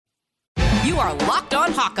You are Locked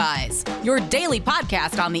On Hawkeyes, your daily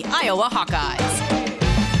podcast on the Iowa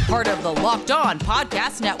Hawkeyes. Part of the Locked On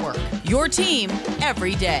Podcast Network, your team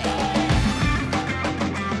every day.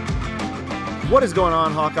 What is going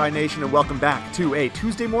on, Hawkeye Nation, and welcome back to a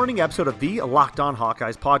Tuesday morning episode of the Locked On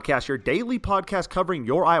Hawkeyes podcast, your daily podcast covering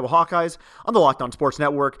your Iowa Hawkeyes on the Locked On Sports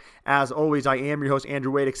Network. As always, I am your host,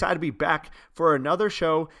 Andrew Wade, excited to be back for another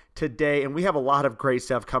show today, and we have a lot of great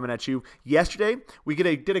stuff coming at you. Yesterday, we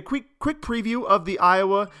did a quick preview of the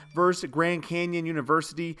Iowa versus Grand Canyon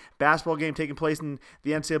University basketball game taking place in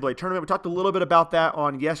the NCAA tournament. We talked a little bit about that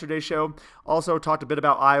on yesterday's show. Also talked a bit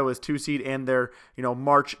about Iowa's 2-seed and their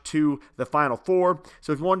march to the Final Four.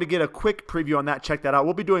 So if you wanted to get a quick preview on that, check that out.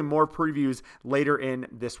 We'll be doing more previews later in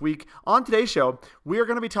this week. On today's show, we are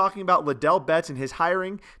going to be talking about Ladell Betts and his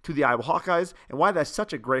hiring to the Iowa Hawkeyes and why that's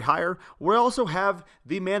such a great hire. We also have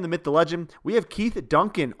the man, the myth, the legend. We have Keith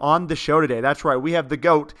Duncan on the show today. That's right. We have the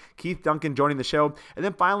GOAT, Keith Duncan, joining the show. And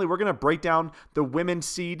then finally, we're going to break down the women's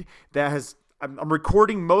seed that has I'm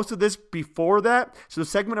recording most of this before that. So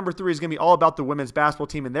segment number 3 is going to be all about the women's basketball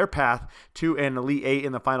team and their path to an Elite Eight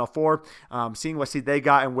in the Final Four, seeing what seed they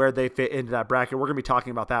got and where they fit into that bracket. We're going to be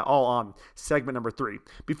talking about that all on segment number 3.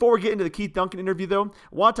 Before we get into the Keith Duncan interview, though,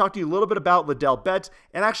 I want to talk to you a little bit about Ladell Betts.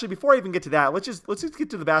 And actually, before I even get to that, let's just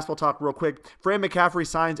get to the basketball talk real quick. Fran McCaffery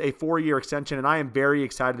signs a 4-year extension, and I am very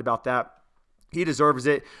excited about that. He deserves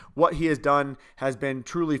it. What he has done has been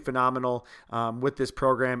truly phenomenal with this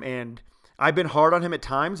program, and I've been hard on him at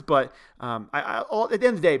times, but at the end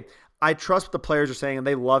of the day, I trust what the players are saying, and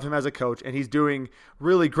they love him as a coach, and he's doing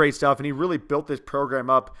really great stuff, and he really built this program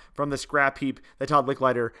up from the scrap heap that Todd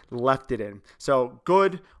Licklider left it in. So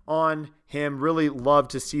good on him. Really love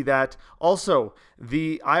to see that. Also,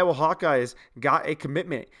 the Iowa Hawkeyes got a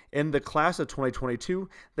commitment in the class of 2022.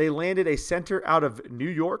 They landed a center out of New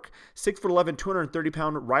York, 6'11",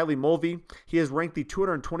 230-pound Riley Mulvey. He is ranked the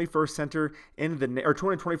 221st center in the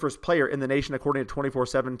 221st player in the nation according to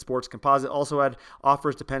 24/7 Sports Composite. Also had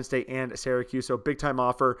offers to Penn State and Syracuse. So big time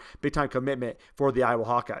offer, big time commitment for the Iowa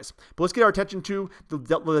Hawkeyes. But let's get our attention to the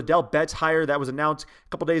Ladell Betts hire that was announced a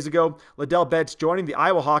couple days ago. Ladell Betts joining the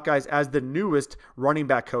Iowa Hawkeyes as the newest running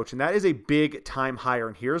back coach, and that is a big time hire,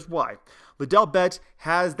 and here's why. Ladell Betts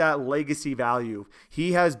has that legacy value.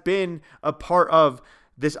 He has been a part of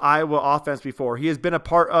this Iowa offense before. He has been a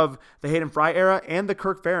part of the Hayden Fry era and the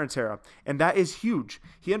Kirk Ferentz era, and that is huge.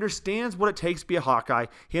 He understands what it takes to be a Hawkeye.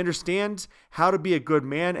 He understands how to be a good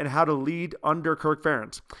man and how to lead under Kirk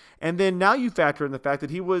Ferentz. And then now you factor in the fact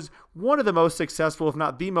that he was one of the most successful, if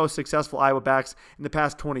not the most successful Iowa backs in the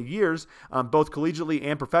past 20 years, both collegiately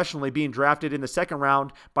and professionally, being drafted in the second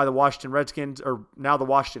round by the Washington Redskins, or now the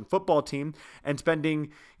Washington football team, and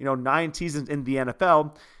spending 9 seasons in the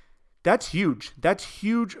NFL. That's huge. That's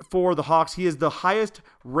huge for the Hawks. He is the highest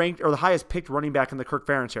ranked or the highest picked running back in the Kirk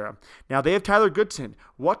Ferentz era. Now they have Tyler Goodson.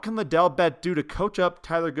 What can Ladell Betts do to coach up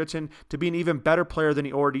Tyler Goodson to be an even better player than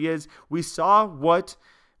he already is? We saw what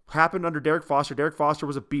happened under Derek Foster. Derek Foster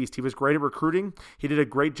was a beast. He was great at recruiting. He did a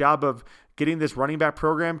great job of getting this running back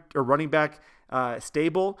program or running back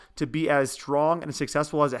stable to be as strong and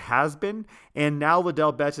successful as it has been. And now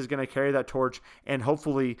Ladell Betts is going to carry that torch and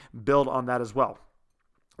hopefully build on that as well.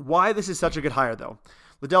 Why this is such a good hire, though.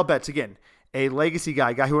 Ladell Betts, again, a legacy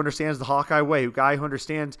guy who understands the Hawkeye way, a guy who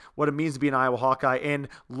understands what it means to be an Iowa Hawkeye and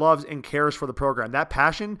loves and cares for the program. That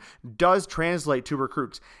passion does translate to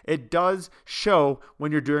recruits. It does show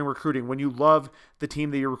when you're doing recruiting, when you love the team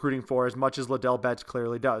that you're recruiting for as much as Ladell Betts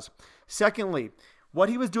clearly does. Secondly, what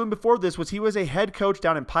he was doing before this was he was a head coach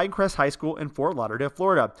down in Pinecrest High School in Fort Lauderdale,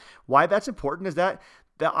 Florida. Why that's important is that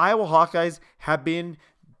the Iowa Hawkeyes have been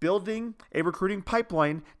building a recruiting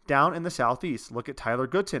pipeline down in the Southeast. Look at Tyler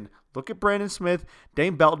Goodson. Look at Brandon Smith,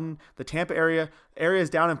 Dane Belton, the Tampa areas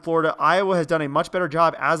down in Florida. Iowa has done a much better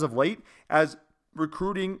job as of late as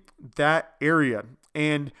recruiting that area.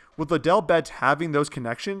 And with Ladell Betts having those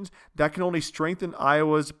connections, that can only strengthen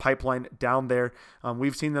Iowa's pipeline down there.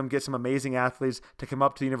 We've seen them get some amazing athletes to come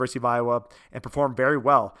up to the University of Iowa and perform very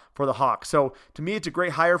well for the Hawks. So to me, it's a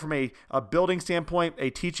great hire from a building standpoint,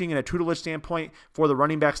 a teaching and a tutelage standpoint for the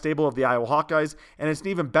running back stable of the Iowa Hawkeyes. And it's an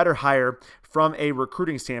even better hire from a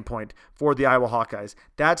recruiting standpoint for the Iowa Hawkeyes.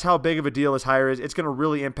 That's how big of a deal this hire is. It's going to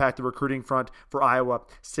really impact the recruiting front for Iowa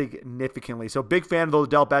significantly. So big fan of the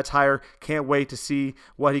Ladell Betts hire. Can't wait to see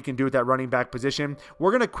what he can do with that running back position.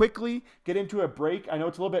 We're going to quickly get into a break. I know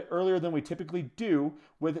it's a little bit earlier than we typically do.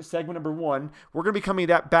 with segment number 1. We're going to be coming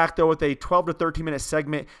back, though, with a 12 to 13-minute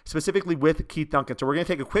segment specifically with Keith Duncan. So we're going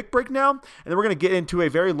to take a quick break now, and then we're going to get into a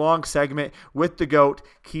very long segment with the GOAT,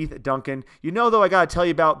 Keith Duncan. You know, though, I got to tell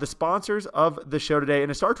you about the sponsors of the show today,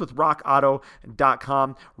 and it starts with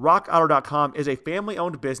RockAuto.com. RockAuto.com is a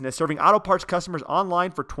family-owned business serving auto parts customers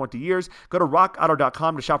online for 20 years. Go to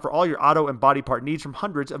RockAuto.com to shop for all your auto and body part needs from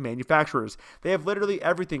hundreds of manufacturers. They have literally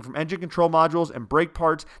everything from engine control modules and brake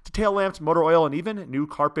parts to tail lamps, motor oil, and even new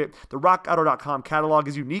carpet. The RockAuto.com catalog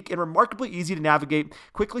is unique and remarkably easy to navigate.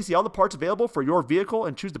 Quickly see all the parts available for your vehicle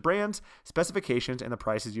and choose the brands, specifications, and the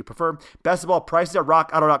prices you prefer. Best of all, prices at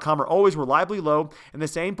RockAuto.com are always reliably low, and the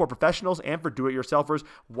same for professionals and for do-it-yourselfers.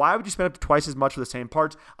 Why would you spend up to twice as much for the same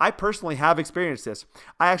parts? I personally have experienced this.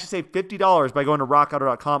 I actually saved $50 by going to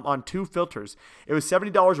RockAuto.com on 2 filters. It was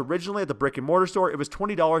 $70 originally at the brick and mortar store. It was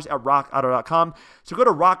 $20 at RockAuto.com. So go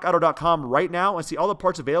to RockAuto.com right now and see all the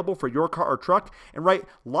parts available for your car or truck, and write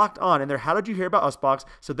Locked On in their How Did You Hear About Us box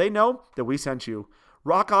so they know that we sent you.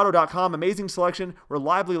 RockAuto.com, amazing selection,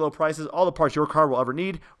 reliably low prices, all the parts your car will ever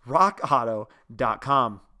need.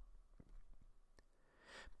 RockAuto.com.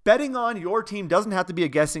 Betting on your team doesn't have to be a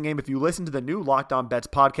guessing game if you listen to the new Locked On Bets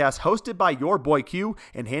podcast hosted by your boy Q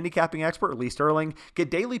and handicapping expert Lee Sterling. Get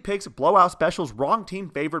daily picks, blowout specials, wrong team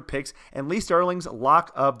favored picks, and Lee Sterling's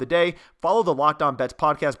lock of the day. Follow the Locked On Bets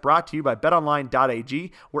podcast brought to you by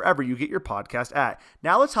betonline.ag wherever you get your podcast at.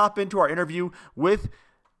 Now let's hop into our interview with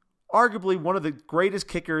arguably one of the greatest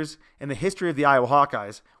kickers in the history of the Iowa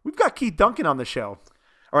Hawkeyes. We've got Keith Duncan on the show.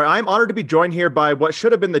 All right, I'm honored to be joined here by what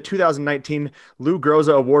should have been the 2019 Lou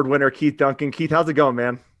Groza Award winner, Keith Duncan. Keith, how's it going,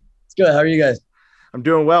 man? It's good. How are you guys? I'm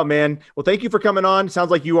doing well, man. Well, thank you for coming on. Sounds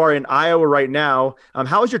like you are in Iowa right now.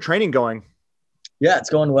 How is your training going? Yeah, it's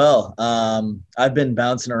going well. I've been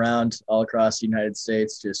bouncing around all across the United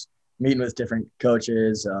States, just meeting with different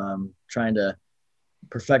coaches, trying to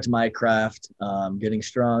perfect my craft, getting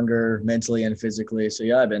stronger mentally and physically. So,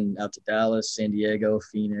 yeah, I've been out to Dallas, San Diego,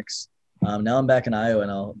 Phoenix. Now I'm back in Iowa,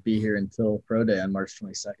 and I'll be here until Pro Day on March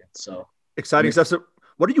 22nd. So exciting stuff. So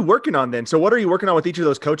what are you working on then? So what are you working on with each of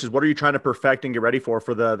those coaches? What are you trying to perfect and get ready for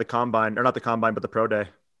the combine, or not the combine, but the Pro Day?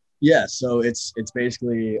 Yeah, so it's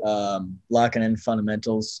basically locking in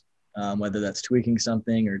fundamentals, whether that's tweaking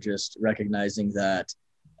something or just recognizing that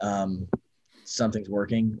something's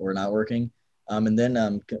working or not working. And then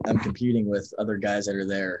I'm competing with other guys that are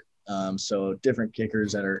there. So different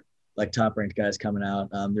kickers that are like top-ranked guys coming out,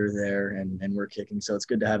 they're there and we're kicking. So it's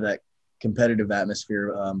good to have that competitive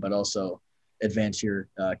atmosphere, but also advance your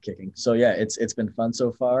kicking. So yeah, it's been fun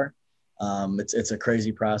so far. It's a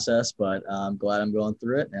crazy process, but I'm glad I'm going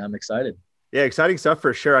through it, and I'm excited. Yeah, exciting stuff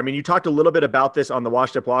for sure. I mean, you talked a little bit about this on the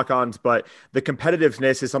Washed Up Lock-Ons, but the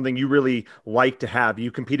competitiveness is something you really like to have.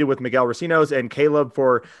 You competed with Miguel Racinos and Caleb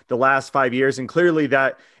for the last 5 years, and clearly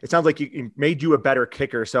that it sounds like it made you a better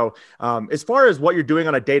kicker. So as far as what you're doing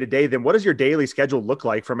on a day-to-day, then what does your daily schedule look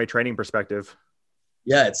like from a training perspective?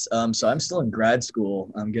 Yeah, it's so I'm still in grad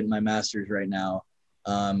school. I'm getting my master's right now.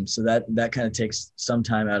 So that kind of takes some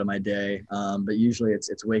time out of my day. But usually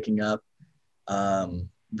it's waking up,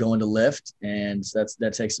 going to lift, and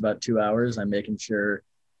that takes about 2 hours. I'm making sure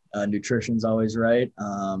nutrition's always right.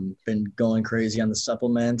 Been going crazy on the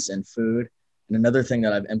supplements and food. And another thing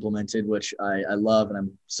that I've implemented, which I love, and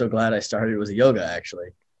I'm so glad I started, was yoga, actually.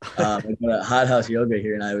 I've got a Hot House Yoga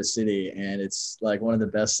here in Iowa City, and it's like one of the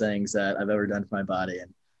best things that I've ever done for my body.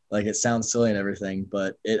 And like, it sounds silly and everything,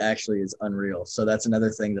 but it actually is unreal. So that's another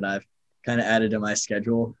thing that I've kind of added to my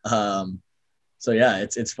schedule. So yeah,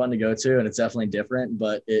 it's fun to go to, and it's definitely different,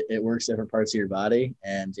 but it works different parts of your body.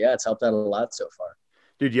 And yeah, it's helped out a lot so far.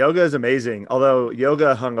 Dude, yoga is amazing. Although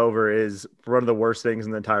yoga hungover is one of the worst things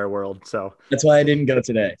in the entire world. So that's why I didn't go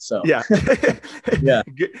today. So yeah, yeah,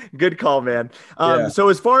 good call, man. Yeah. So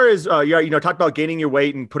as far as talk about gaining your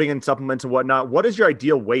weight and putting in supplements and whatnot, what is your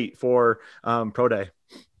ideal weight for Pro Day?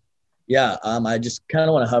 Yeah, I just kind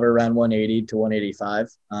of want to hover around 180 to 185.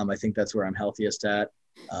 I think that's where I'm healthiest at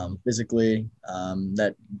physically.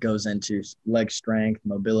 That goes into leg strength,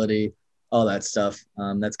 mobility, all that stuff.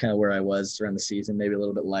 That's kind of where I was around the season, maybe a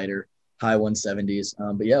little bit lighter, high 170s.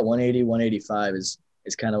 But yeah, 180, 185 is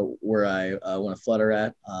kind of where I want to flutter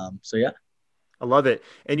at. So yeah. I love it.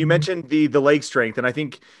 And you mentioned the leg strength, and I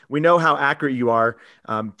think we know how accurate you are.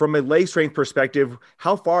 From a leg strength perspective,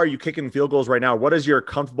 how far are you kicking field goals right now? What is your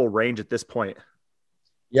comfortable range at this point?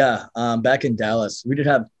 Yeah, back in Dallas, we did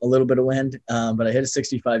have a little bit of wind, but I hit a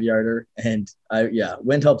 65-yarder, and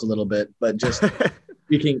wind helped a little bit, but just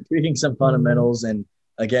tweaking some fundamentals. And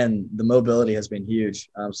again, the mobility has been huge,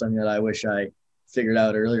 something that I wish I figured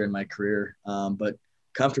out earlier in my career. But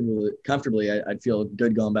comfortably, I'd feel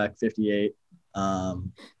good going back 58.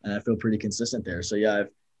 And I feel pretty consistent there. So yeah,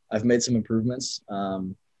 I've made some improvements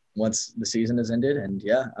once the season has ended, and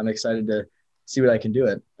yeah, I'm excited to see what I can do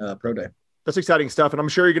at Pro Day. That's exciting stuff. And I'm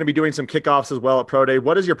sure you're going to be doing some kickoffs as well at Pro Day.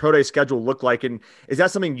 What does your Pro Day schedule look like? And is that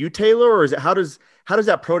something you tailor, or is it, how does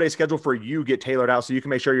that Pro Day schedule for you get tailored out so you can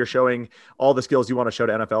make sure you're showing all the skills you want to show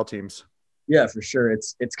to NFL teams? Yeah, for sure.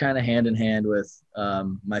 It's kind of hand in hand with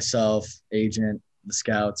myself, agent, the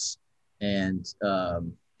scouts, and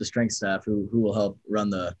the strength staff who will help run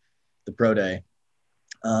the Pro Day.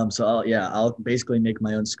 So I'll basically make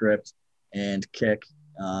my own script and kick,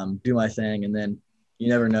 do my thing, and then you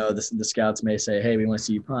never know. The scouts may say, "Hey, we want to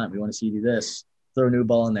see you punt. We want to see you do this. Throw a new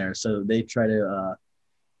ball in there." So they try to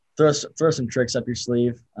throw some tricks up your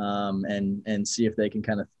sleeve and see if they can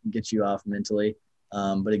kind of get you off mentally.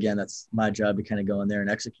 But again, that's my job to kind of go in there and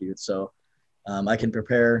execute. So I can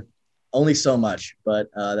prepare only so much, but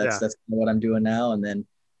that's what I'm doing now, and then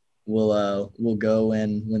we'll go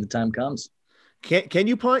when the time comes. Can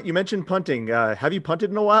you punt? You mentioned punting. Have you punted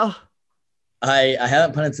in a while? I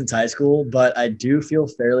haven't punted since high school, but I do feel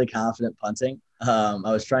fairly confident punting. I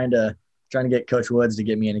was trying to get Coach Woods to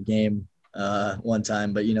get me in a game one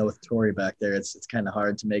time, but with Tori back there, it's kind of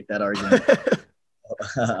hard to make that argument.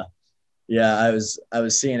 Yeah, I was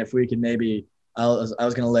seeing if we could maybe I was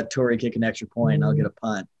going to let Tori kick an extra point and I'll get a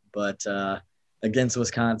punt, but against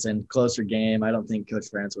Wisconsin, closer game. I don't think Coach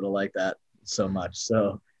Ferentz would have liked that so much,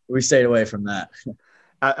 so we stayed away from that.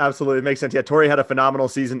 Absolutely. It makes sense. Yeah. Tori had a phenomenal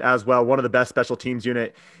season as well. One of the best special teams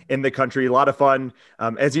unit in the country. A lot of fun.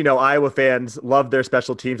 As you know, Iowa fans love their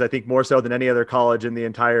special teams. I think more so than any other college in the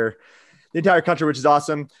entire country, which is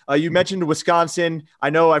awesome. You mentioned Wisconsin.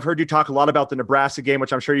 I know I've heard you talk a lot about the Nebraska game,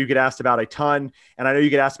 which I'm sure you get asked about a ton. And I know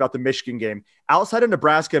you get asked about the Michigan game. Outside of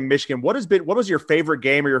Nebraska and Michigan, what was your favorite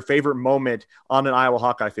game or your favorite moment on an Iowa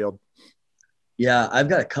Hawkeye field? Yeah, I've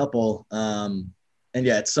got a couple. And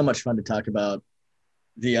yeah, it's so much fun to talk about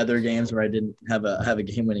the other games where I didn't have a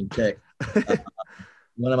game-winning kick.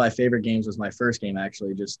 One of my favorite games was my first game,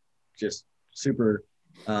 actually, just super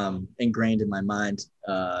ingrained in my mind.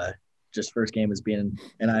 Just first game was being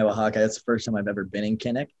an Iowa Hawkeye. That's the first time I've ever been in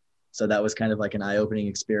Kinnick. So that was kind of like an eye-opening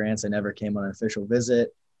experience. I never came on an official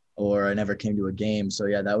visit or I never came to a game. So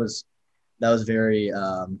yeah, that was very,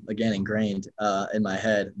 again, ingrained in my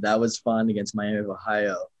head. That was fun against Miami of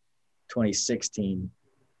Ohio, 2016.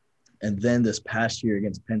 And then this past year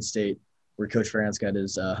against Penn State, where Coach Ferentz got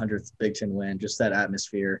his 100th Big Ten win, just that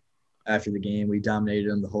atmosphere after the game. We dominated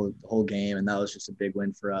them the whole game, and that was just a big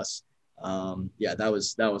win for us. Yeah, that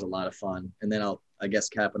was a lot of fun. And then I'll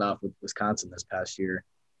cap it off with Wisconsin this past year.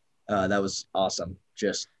 That was awesome,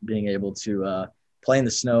 just being able to play in the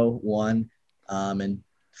snow, and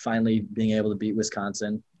finally being able to beat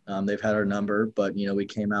Wisconsin. They've had our number, but we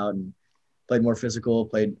came out and played more physical,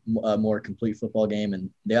 played a more complete football game. And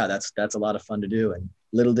yeah, that's a lot of fun to do. And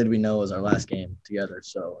little did we know it was our last game together.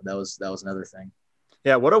 So that was another thing.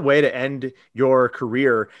 Yeah. What a way to end your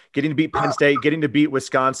career, getting to beat Penn State, getting to beat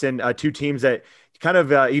Wisconsin, two teams that kind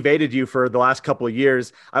of evaded you for the last couple of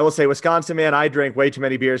years. I will say Wisconsin, man, I drank way too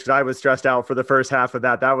many beers because I was stressed out for the first half of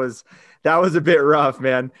that. That was a bit rough,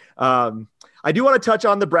 man. I do want to touch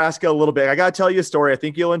on Nebraska a little bit. I got to tell you a story. I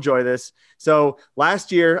think you'll enjoy this. So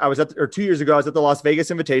last year, 2 years ago, I was at the Las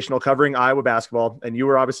Vegas Invitational covering Iowa basketball, and you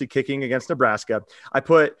were obviously kicking against Nebraska. I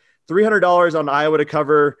put $300 on Iowa to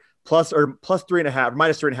cover minus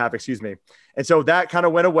 3.5, excuse me. And so that kind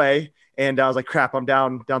of went away. And I was like, crap, I'm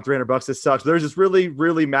down $300. This sucks. There's this really,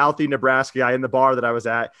 really mouthy Nebraska guy in the bar that I was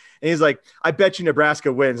at. And he's like, I bet you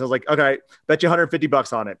Nebraska wins. I was like, okay, bet you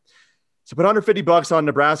 $150 on it. So put $150 on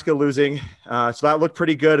Nebraska losing. So that looked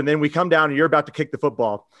pretty good. And then we come down and you're about to kick the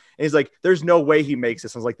football. And he's like, there's no way he makes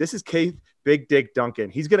this. I was like, this is Keith Big Dick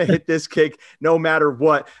Duncan. He's going to hit this kick no matter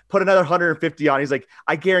what. Put another 150 on. He's like,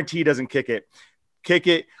 I guarantee he doesn't kick it.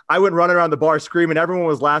 I went running around the bar screaming. Everyone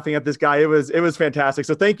was laughing at this guy. It was fantastic.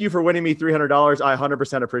 So thank you for winning me $300. I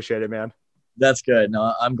 100% appreciate it, man. That's good.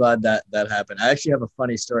 No, I'm glad that happened. I actually have a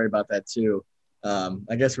funny story about that too.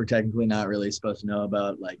 I guess we're technically not really supposed to know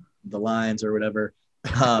about like the lines or whatever.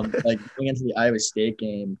 Like going into the Iowa State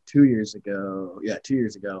game 2 years ago,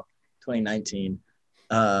 2019,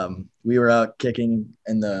 we were out kicking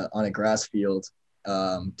on a grass field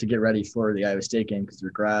to get ready for the Iowa State game because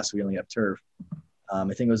we're grass, we only have turf. I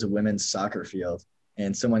think it was a women's soccer field,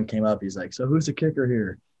 and someone came up. He's like, "So who's the kicker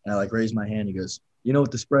here?" And I like raised my hand. He goes, "You know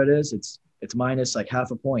what the spread is? It's minus like half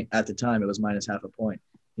a point." At the time, it was minus half a point.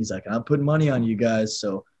 He's like, "I'm putting money on you guys,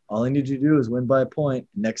 so all I need you to do is win by a point."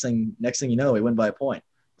 Next thing you know, we win by a point.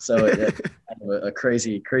 So a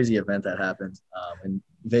crazy event that happened. And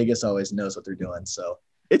Vegas always knows what they're doing. So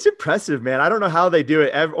It's impressive, man. I don't know how they do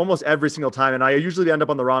it almost every single time, and I usually end up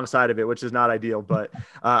on the wrong side of it, which is not ideal. But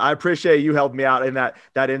I appreciate you helping me out in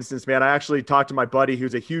that instance, man. I actually talked to my buddy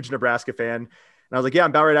who's a huge Nebraska fan, and I was like, "Yeah,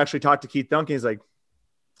 I'm about ready to actually talk to Keith Duncan." He's like,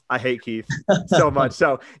 "I hate Keith so much."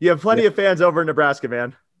 So you have plenty of fans over in Nebraska,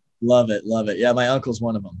 man. Love it, love it. Yeah, my uncle's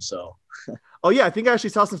one of them. So. Oh yeah, I think I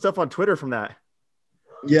actually saw some stuff on Twitter from that.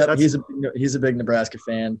 Yeah, he's a big Nebraska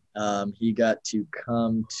fan. He got to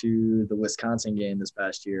come to the Wisconsin game this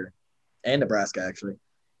past year, and Nebraska actually.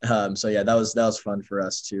 So yeah, that was fun for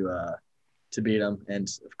us to beat him, and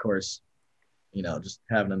of course, just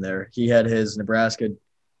having him there. He had his Nebraska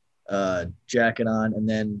jacket on, and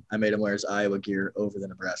then I made him wear his Iowa gear over the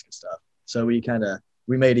Nebraska stuff. So we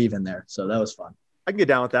made even there. So that was fun. I can get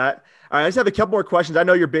down with that. All right, I just have a couple more questions. I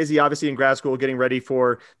know you're busy, obviously, in grad school getting ready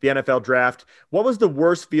for the NFL draft. What was the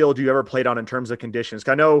worst field you ever played on in terms of conditions?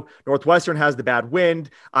 I know Northwestern has the bad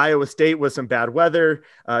wind. Iowa State was some bad weather.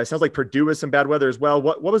 It sounds like Purdue was some bad weather as well.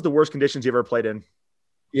 What was the worst conditions you ever played in?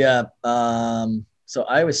 Yeah, so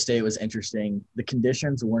Iowa State was interesting. The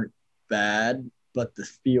conditions weren't bad, but the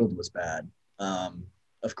field was bad.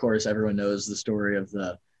 Of course, everyone knows the story of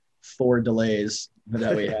the 4 delays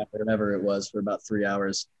that we had, whatever it was, for about 3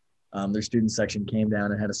 hours. Their student section came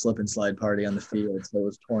down and had a slip and slide party on the field, so it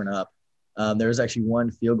was torn up. There was actually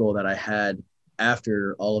one field goal that I had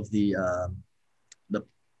after all of the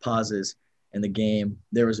pauses in the game.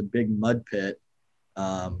 There was a big mud pit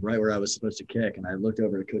right where I was supposed to kick, and I looked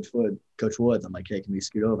over at Coach Woods. I'm like, "Hey, can we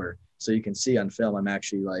scoot over?" So you can see on film, I'm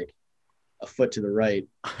actually like a foot to the right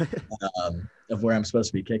of where I'm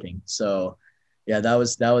supposed to be kicking. So yeah, that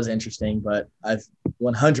was interesting, but I've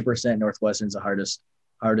 100% Northwestern's the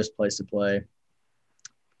hardest place to play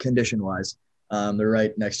condition wise. They're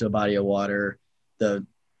right next to a body of water. The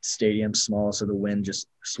stadium's small, so the wind just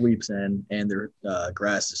sweeps in, and their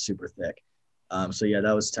grass is super thick. So yeah,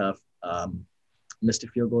 that was tough. Missed a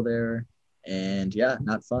field goal there, and yeah,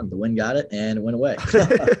 not fun. The wind got it and it went away.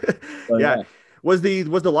 So, yeah. Was the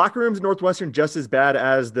locker rooms in Northwestern just as bad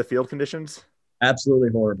as the field conditions? Absolutely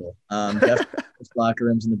horrible. Definitely locker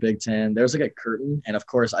rooms in the Big Ten. There was like a curtain, and of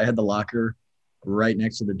course I had the locker right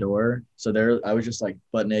next to the door. So there I was just like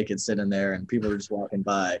butt naked sitting there, and people were just walking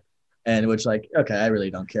by, and which like, okay, I really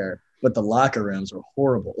don't care. But the locker rooms were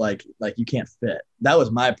horrible. Like you can't fit. That was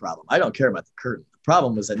my problem. I don't care about the curtain. The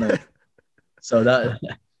problem was that no. So that,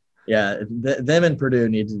 yeah, them and Purdue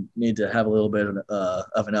need to have a little bit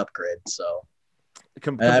of an upgrade. So.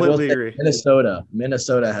 Completely agree.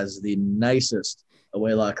 Minnesota has the nicest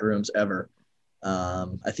away locker rooms ever.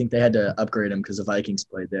 I think they had to upgrade them because the Vikings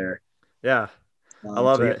played there. Yeah, I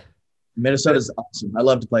love it. Minnesota's awesome. I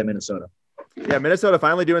love to play Minnesota. Yeah, Minnesota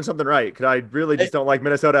finally doing something right, because I really just don't like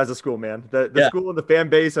Minnesota as a school, man. The school and the fan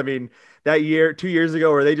base, I mean, that year, 2 years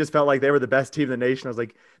ago, where they just felt like they were the best team in the nation, I was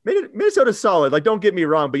like, Minnesota's solid. Like, don't get me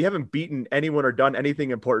wrong, but you haven't beaten anyone or done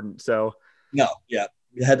anything important. So no, yeah.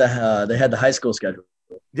 They had the high school schedule.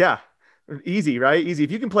 Yeah. Easy, right? Easy.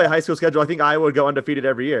 If you can play a high school schedule, I think Iowa would go undefeated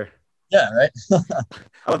every year. Yeah, right.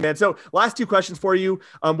 Oh, man. So last 2 questions for you.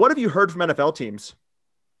 What have you heard from NFL teams?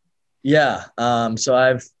 Yeah. So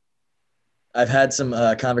I've had some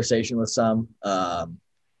conversation with some. I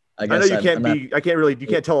know you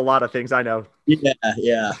can't tell a lot of things. I know. Yeah.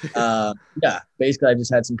 Yeah. Basically, I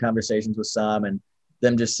just had some conversations with some, and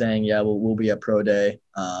them just saying, yeah, we'll be at pro day.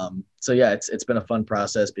 So yeah, it's been a fun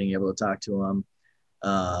process being able to talk to them.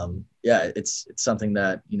 Yeah, it's something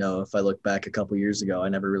that, if I look back a couple years ago, I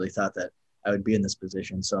never really thought that I would be in this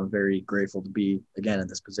position. So I'm very grateful to be again in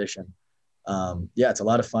this position. Yeah, it's a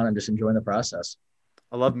lot of fun. I'm just enjoying the process.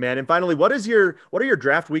 I love it, man. And finally, what are your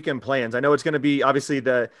draft weekend plans? I know it's going to be obviously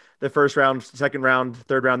the first round, second round,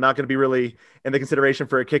 third round, not going to be really in the consideration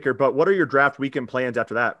for a kicker, but what are your draft weekend plans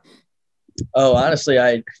after that? Oh,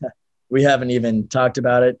 honestly, we haven't even talked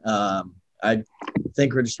about it. I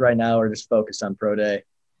think we're just focused on pro day.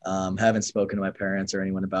 Haven't spoken to my parents or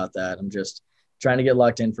anyone about that. I'm just trying to get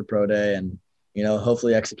locked in for pro day and,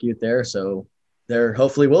 hopefully execute there. So there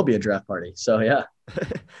hopefully will be a draft party. So yeah.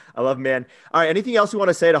 I love it, man. All right. Anything else you want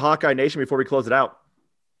to say to Hawkeye Nation before we close it out?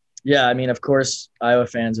 Yeah. I mean, of course, Iowa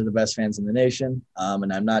fans are the best fans in the nation.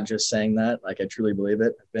 And I'm not just saying that, like, I truly believe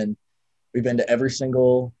it. We've been to every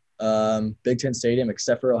single Big Ten stadium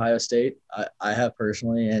except for Ohio State. I have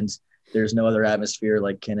personally, and there's no other atmosphere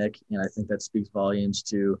like Kinnick, and I think that speaks volumes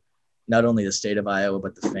to not only the state of Iowa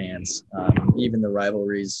but the fans. Even the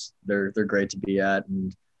rivalries, they're great to be at.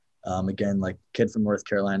 And again, like kid from North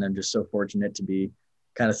Carolina, I'm just so fortunate to be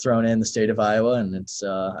kind of thrown in the state of Iowa, and it's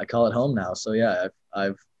I call it home now. So yeah,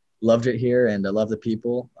 I've loved it here, and I love the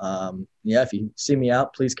people. Yeah, if you see me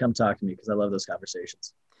out, please come talk to me because I love those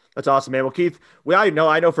conversations. That's awesome, man. Well, Keith, I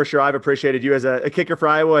know for sure I've appreciated you as a kicker for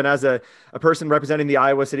Iowa and as a person representing the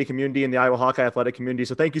Iowa City community and the Iowa Hawkeye athletic community.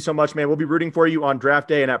 So thank you so much, man. We'll be rooting for you on draft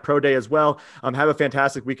day and at pro day as well. Have a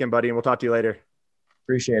fantastic weekend, buddy, and we'll talk to you later.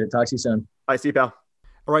 Appreciate it. Talk to you soon. Bye. See you, pal.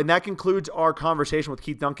 All right, and that concludes our conversation with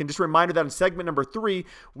Keith Duncan. Just a reminder that in segment number 3,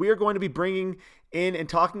 we are going to be we're going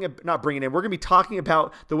to be talking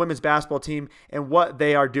about the women's basketball team and what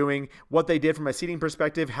they are doing, what they did from a seeding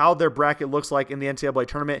perspective, how their bracket looks like in the NCAA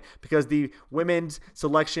tournament, because the women's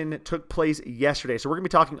selection took place yesterday. So we're going to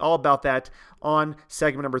be talking all about that on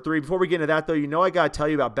segment number 3. Before we get into that, though, I got to tell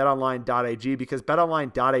you about betonline.ag, because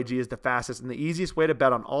betonline.ag is the fastest and the easiest way to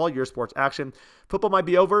bet on all your sports action. Football might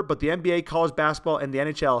be over, but the NBA, college basketball, and the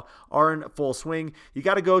NHL are in full swing. You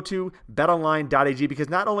got to go to betonline.ag, because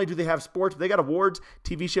not only do they have sports, but they got awards,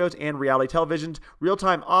 TV shows, and reality televisions,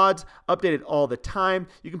 real-time odds, updated all the time.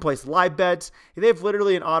 You can place live bets. They have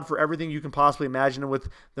literally an odd for everything you can possibly imagine. And with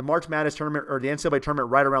the March Madness tournament or the NCAA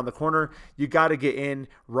tournament right around the corner, you got to get in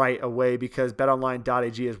right away, because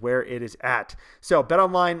betonline.ag is where it is at. So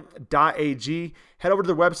betonline.ag, head over to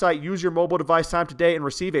the website, use your mobile device, sign up today, and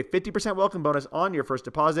receive a 50% welcome bonus on your first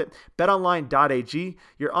deposit. BetOnline.ag,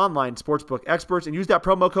 your online sportsbook experts, and use that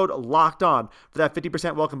promo code LOCKEDON for that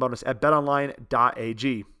 50% welcome bonus at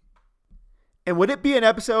BetOnline.ag. And would it be an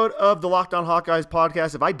episode of the Locked On Hawkeyes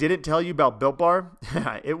podcast if I didn't tell you about Built Bar?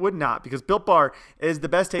 It would not, because Built Bar is the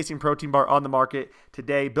best tasting protein bar on the market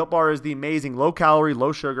today. Built Bar is the amazing low calorie,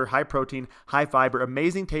 low sugar, high protein, high fiber,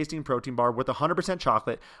 amazing tasting protein bar with 100%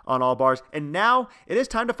 chocolate on all bars. And now it is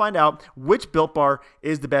time to find out which Built Bar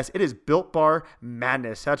is the best. It is Built Bar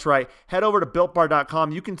Madness. That's right. Head over to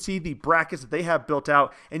BuiltBar.com. You can see the brackets that they have built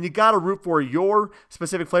out, and you got to root for your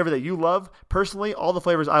specific flavor that you love. Personally, all the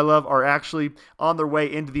flavors I love are actually on their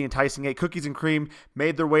way into the Enticing 8. Cookies and cream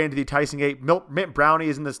made their way into the Enticing 8. Mint brownie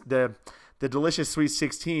is in the delicious Sweet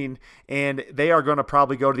 16, and they are going to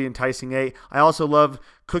probably go to the Enticing 8. I also love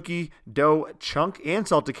cookie dough chunk and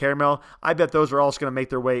salted caramel. I bet those are also going to make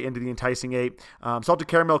their way into the Enticing 8. Salted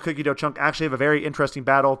caramel, cookie dough chunk actually have a very interesting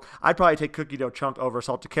battle. I'd probably take cookie dough chunk over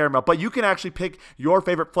salted caramel, but you can actually pick your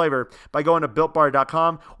favorite flavor by going to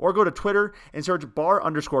BuiltBar.com or go to Twitter and search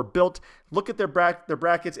bar_built. Look at their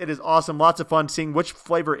brackets. It is awesome. Lots of fun seeing which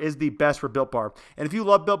flavor is the best for Built Bar. And if you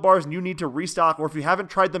love Built Bars and you need to restock, or if you haven't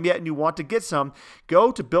tried them yet and you want to get some,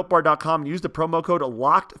 go to BuiltBar.com and use the promo code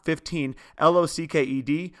LOCKED15,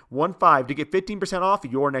 LOCKED 15 to get 15% off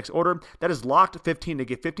your next order. That is LOCKED15 to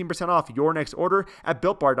get 15% off your next order at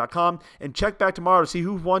BuiltBar.com. And check back tomorrow to see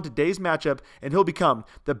who won today's matchup, and he'll become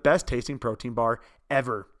the best tasting protein bar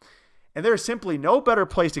ever. And there is simply no better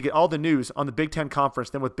place to get all the news on the Big Ten Conference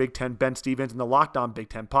than with Big Ten Ben Stevens and the Locked On Big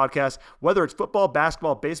Ten podcast. Whether it's football,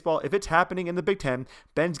 basketball, baseball, if it's happening in the Big Ten,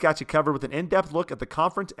 Ben's got you covered with an in-depth look at the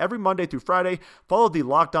conference every Monday through Friday. Follow the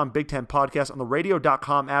Locked On Big Ten podcast on the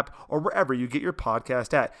radio.com app or wherever you get your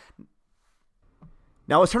podcast at.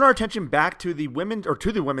 Now let's turn our attention back to the women's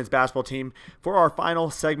basketball team for our final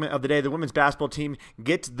segment of the day. The women's basketball team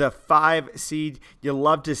gets the 5 seed. You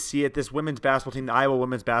love to see it. This women's basketball team, the Iowa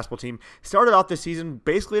women's basketball team, started off the season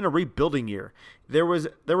basically in a rebuilding year. There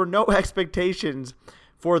were no expectations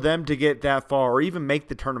for them to get that far or even make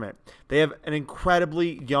the tournament. They have an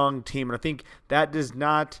incredibly young team, and I think that's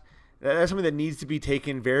something that needs to be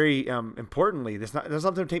taken very importantly. That's not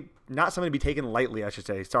something to be taken lightly, I should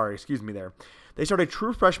say. Sorry, excuse me there. They start a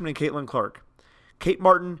true freshman in Caitlin Clark. Kate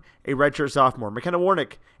Martin, a redshirt sophomore. McKenna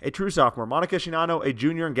Warnick, a true sophomore. Monica Shinano, a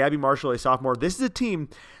junior, and Gabby Marshall, a sophomore. This is a team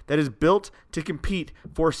that is built to compete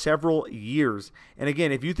for several years. And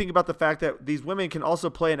again, if you think about the fact that these women can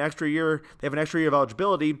also play an extra year, they have an extra year of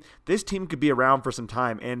eligibility, this team could be around for some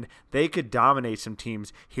time, and they could dominate some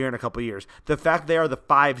teams here in a couple of years. The fact they are the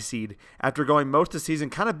 5 seed after going most of the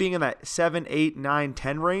season kind of being in that 7, 8, 9,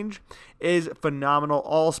 10 range is phenomenal,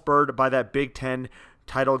 all spurred by that Big Ten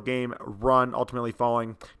title game run, ultimately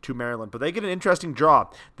falling to Maryland. But they get an interesting draw.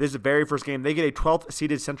 This is the very first game. They get a 12th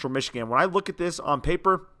seeded Central Michigan. When I look at this on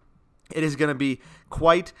paper, it is going to be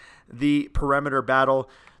quite the perimeter battle.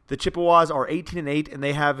 The Chippewas are 18-8, and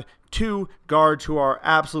they have 2 guards who are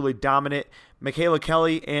absolutely dominant, Michaela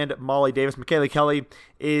Kelly and Molly Davis. Michaela Kelly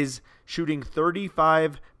is shooting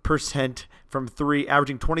 35% from 3,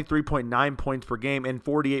 averaging 23.9 points per game and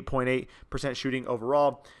 48.8% shooting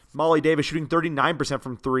overall. Molly Davis shooting 39%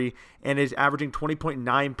 from 3 and is averaging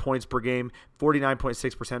 20.9 points per game,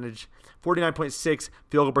 49.6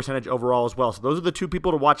 field goal percentage overall as well. So those are the 2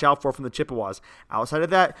 people to watch out for from the Chippewas. Outside of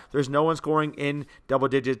that, there's no one scoring in double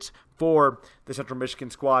digits for the Central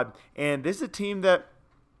Michigan squad. And this is a team that,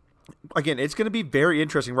 again, it's going to be very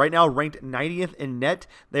interesting. Right now, ranked 90th in net.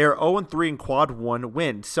 They are 0-3 in quad 1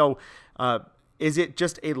 wins. So, Is it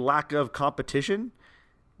just a lack of competition,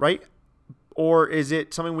 right? Or is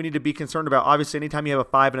it something we need to be concerned about? Obviously, anytime you have a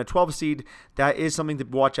 5 and a 12 seed, that is something to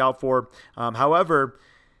watch out for. However,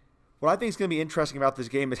 what I think is going to be interesting about this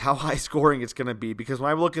game is how high scoring it's going to be, because when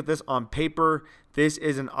I look at this on paper, this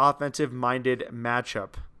is an offensive-minded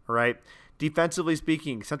matchup, all right? Defensively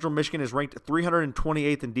speaking, Central Michigan is ranked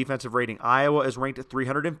 328th in defensive rating. Iowa is ranked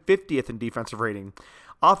 350th in defensive rating.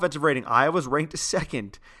 Offensive rating, Iowa is ranked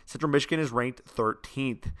 2nd. Central Michigan is ranked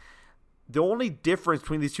 13th. The only difference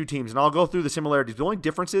between these two teams, and I'll go through the similarities, the only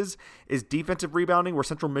difference is defensive rebounding, where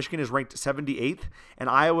Central Michigan is ranked 78th and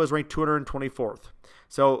Iowa is ranked 224th.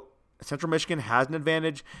 So Central Michigan has an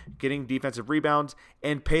advantage getting defensive rebounds,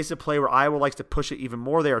 and pace of play, where Iowa likes to push it even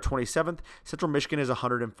more. They are 27th. Central Michigan is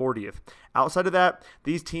 140th. Outside of that,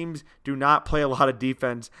 these teams do not play a lot of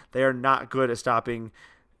defense. They are not good at stopping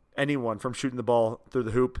anyone from shooting the ball through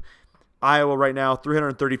the hoop. Iowa right now,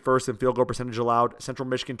 331st in field goal percentage allowed. Central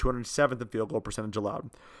Michigan, 207th in field goal percentage allowed.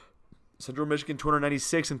 Central Michigan,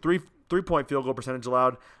 296th in three-point field goal percentage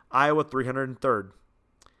allowed. Iowa, 303rd.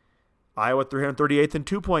 Iowa, 338th in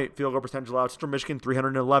two-point field goal percentage allowed. Central Michigan,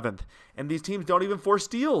 311th. And these teams don't even force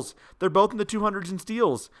steals. They're both in the 200s in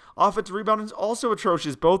steals. Offensive rebounding is also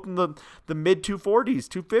atrocious, both in the mid-240s,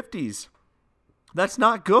 250s. That's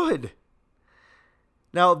not good.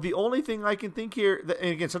 Now, the only thing I can think here,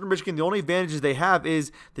 and again, Central Michigan, the only advantages they have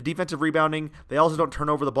is the defensive rebounding. They also don't turn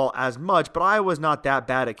over the ball as much, but Iowa's not that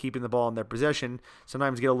bad at keeping the ball in their possession.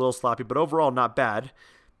 Sometimes get a little sloppy, but overall not bad.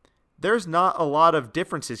 There's not a lot of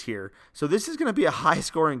differences here. So this is going to be a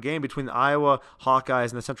high-scoring game between the Iowa Hawkeyes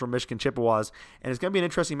and the Central Michigan Chippewas, and it's going to be an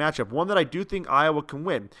interesting matchup, one that I do think Iowa can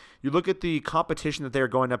win. You look at the competition that they're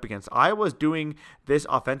going up against. Iowa's doing this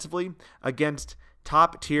offensively against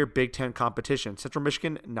top-tier Big Ten competition. Central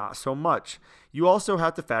Michigan, not so much. You also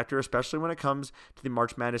have to factor, especially when it comes to the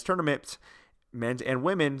March Madness tournaments, men's and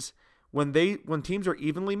women's, when teams are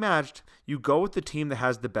evenly matched, you go with the team that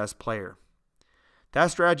has the best player.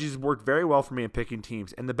 That strategy has worked very well for me in picking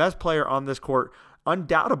teams, and the best player on this court,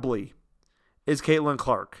 undoubtedly, is Caitlin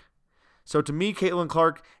Clark. So to me, Caitlin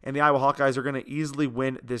Clark and the Iowa Hawkeyes are going to easily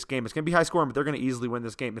win this game. It's going to be high scoring, but they're going to easily win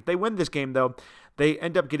this game. If they win this game, though, they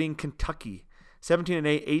end up getting Kentucky.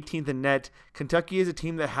 17-8, 18th in net. Kentucky is a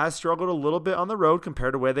team that has struggled a little bit on the road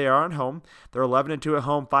compared to where they are at home. They're 11-2 at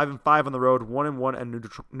home, 5-5 on the road, 1-1 in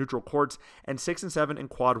neutral courts, and 6-7 in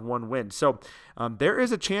quad one wins. So there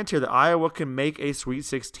is a chance here that Iowa can make a Sweet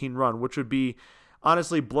 16 run, which would be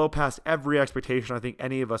honestly blow past every expectation I think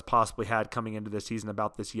any of us possibly had coming into this season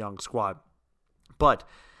about this young squad. But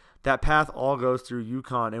that path all goes through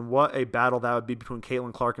UConn, and what a battle that would be between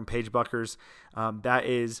Caitlin Clark and Paige Bueckers. That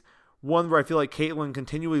is one where I feel like Caitlin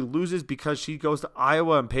continually loses because she goes to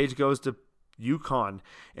Iowa and Paige goes to UConn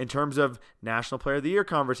in terms of National Player of the Year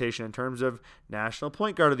conversation, in terms of National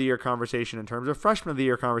Point Guard of the Year conversation, in terms of Freshman of the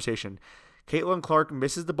Year conversation. Caitlin Clark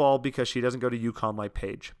misses the ball because she doesn't go to UConn like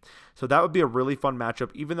Paige. So that would be a really fun matchup.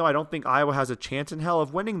 Even though I don't think Iowa has a chance in hell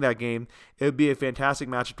of winning that game, it would be a fantastic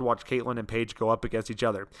matchup to watch Caitlin and Paige go up against each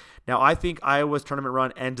other. Now, I think Iowa's tournament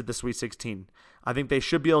run ends at the Sweet 16. I think they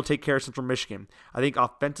should be able to take care of Central Michigan. I think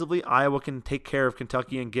offensively, Iowa can take care of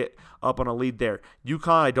Kentucky and get up on a lead there.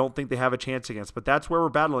 UConn, I don't think they have a chance against, but that's where we're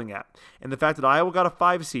battling at. And the fact that Iowa got a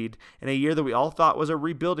 5 seed in a year that we all thought was a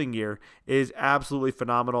rebuilding year is absolutely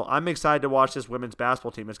phenomenal. I'm excited to watch this women's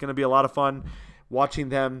basketball team. It's going to be a lot of fun watching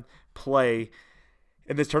them play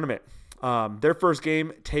in this tournament. Their first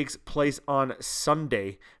game takes place on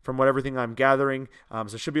Sunday from everything I'm gathering.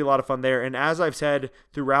 So it should be a lot of fun there. And as I've said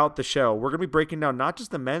throughout the show, we're going to be breaking down not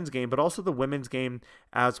just the men's game, but also the women's game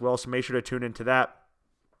as well. So make sure to tune into that.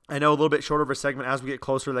 I know a little bit shorter of a segment. As we get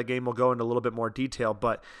closer to that game, we'll go into a little bit more detail.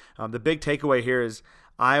 But the big takeaway here is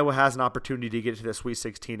Iowa has an opportunity to get to the Sweet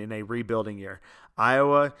 16 in a rebuilding year.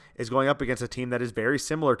 Iowa is going up against a team that is very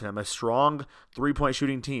similar to them, a strong three-point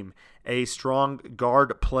shooting team, a strong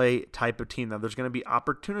guard play type of team. Now, there's going to be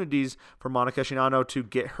opportunities for Monica Shinano to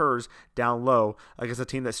get hers down low against a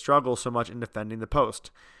team that struggles so much in defending the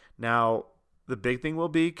post. Now, the big thing will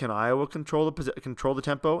be, can Iowa control the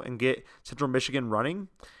tempo and get Central Michigan running?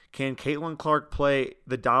 Can Caitlin Clark play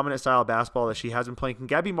the dominant style of basketball that she has been playing? Can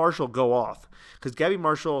Gabby Marshall go off? Because Gabby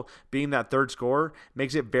Marshall, being that third scorer,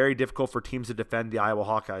 makes it very difficult for teams to defend the Iowa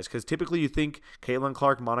Hawkeyes. Because typically you think Caitlin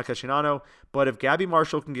Clark, Monica Shinano, but if Gabby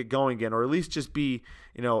Marshall can get going again, or at least just be,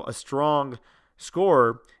 a strong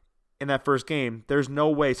scorer in that first game, there's no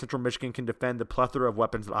way Central Michigan can defend the plethora of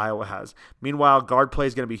weapons that Iowa has. Meanwhile, guard play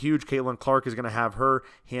is going to be huge. Caitlin Clark is going to have her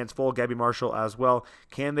hands full, Gabby Marshall as well.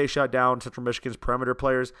 Can they shut down Central Michigan's perimeter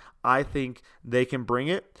players? I think they can bring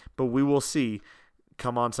it, but we will see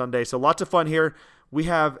come on Sunday. So lots of fun here. we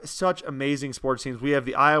have such amazing sports teams. We have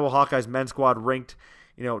the Iowa Hawkeyes men's squad ranked,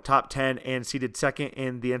 top 10 and seeded second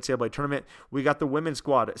in the NCAA tournament. We got the women's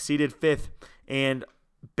squad seeded 5th and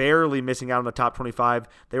barely missing out on the top 25.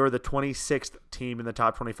 They were the 26th team in the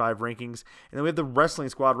top 25 rankings. And then we have the wrestling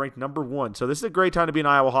squad ranked number 1. So this is a great time to be an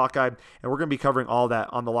Iowa Hawkeye, and we're going to be covering all that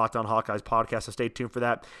on the Locked On Hawkeyes podcast, so stay tuned for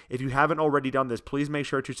that. If you haven't already done this, please make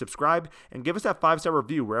sure to subscribe and give us that 5-star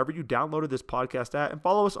review wherever you downloaded this podcast at, and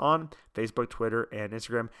follow us on Facebook, Twitter, and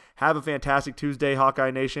Instagram. Have a fantastic Tuesday,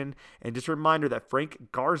 Hawkeye Nation, and just a reminder that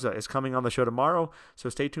Frank Garza is coming on the show tomorrow, so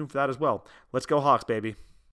stay tuned for that as well. Let's go Hawks, baby.